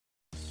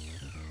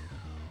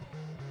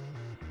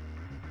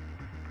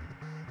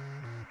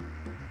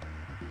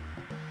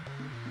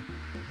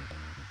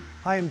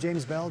Hi, I'm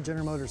James Bell,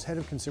 General Motors Head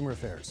of Consumer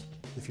Affairs.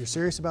 If you're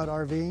serious about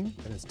RVing,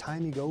 then it's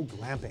time you go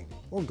glamping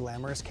or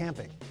glamorous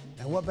camping.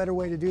 And what better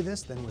way to do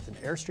this than with an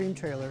Airstream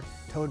trailer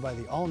towed by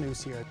the all-new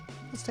Sierra.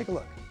 Let's take a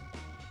look.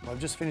 Well, I've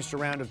just finished a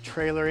round of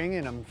trailering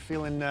and I'm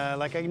feeling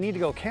like I need to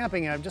go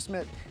camping. And I've just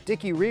met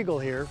Dickie Regal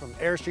here from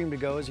Airstream to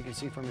Go, as you can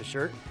see from his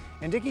shirt.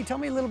 And Dickie, tell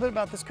me a little bit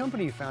about this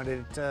company you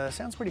founded. It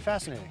sounds pretty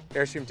fascinating.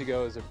 Airstream to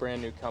Go is a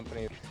brand new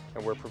company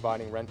and we're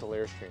providing rental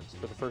Airstreams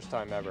for the first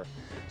time ever.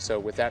 So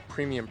with that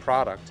premium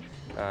product,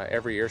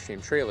 every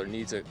Airstream trailer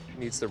needs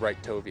the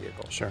right tow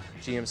vehicle. Sure.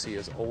 GMC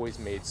has always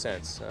made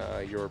sense.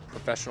 Your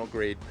professional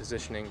grade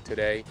positioning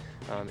today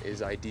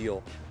is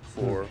ideal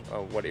for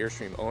what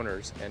Airstream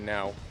owners and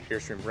now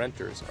Airstream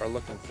renters are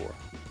looking for.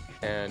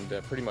 And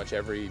pretty much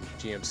every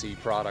GMC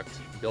product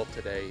built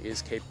today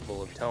is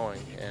capable of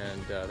towing,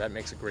 and that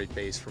makes a great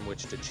base from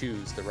which to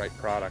choose the right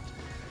product.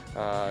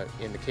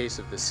 In the case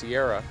of the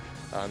Sierra,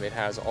 it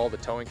has all the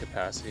towing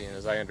capacity, and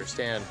as I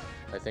understand,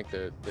 I think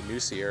the new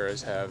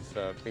Sierras have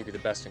maybe the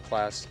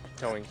best-in-class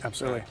towing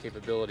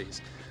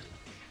capabilities.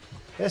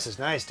 This is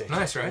nice, Dickie.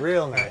 Nice, right?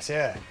 Real nice,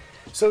 yeah.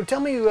 So tell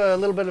me a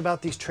little bit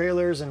about these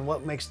trailers and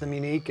what makes them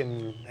unique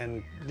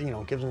and you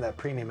know, gives them that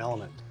premium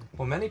element.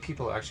 Well, many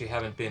people actually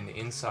haven't been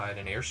inside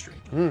an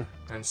Airstream,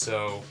 and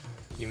so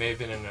you may have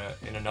been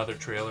in another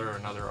trailer or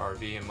another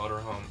RV and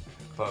motorhome,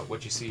 but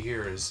what you see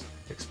here is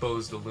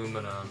exposed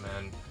aluminum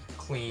and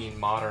clean,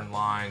 modern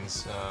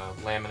lines,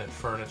 laminate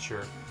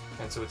furniture,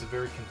 and so it's a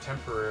very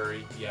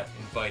contemporary yet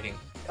inviting.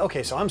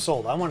 Okay, so I'm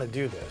sold. I want to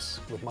do this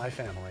with my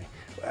family.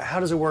 How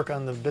does it work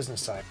on the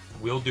business side?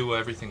 We'll do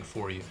everything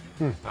for you.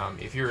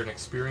 If you're an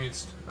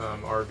experienced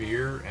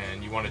RVer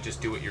and you want to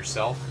just do it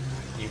yourself,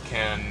 you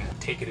can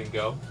take it and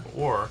go,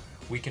 or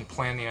we can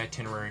plan the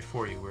itinerary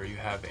for you where you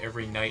have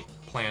every night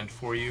planned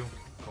for you,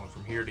 going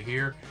from here to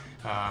here,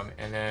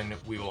 and then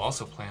we will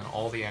also plan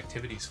all the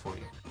activities for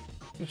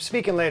you.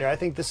 Speaking later, I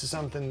think this is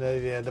something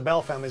the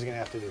Bell family is going to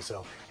have to do.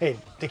 So, hey,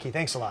 Dickie,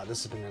 thanks a lot.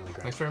 This has been really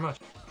great. Thanks very much.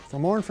 For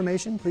more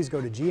information, please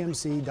go to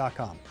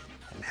gmc.com.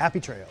 And happy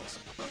trails.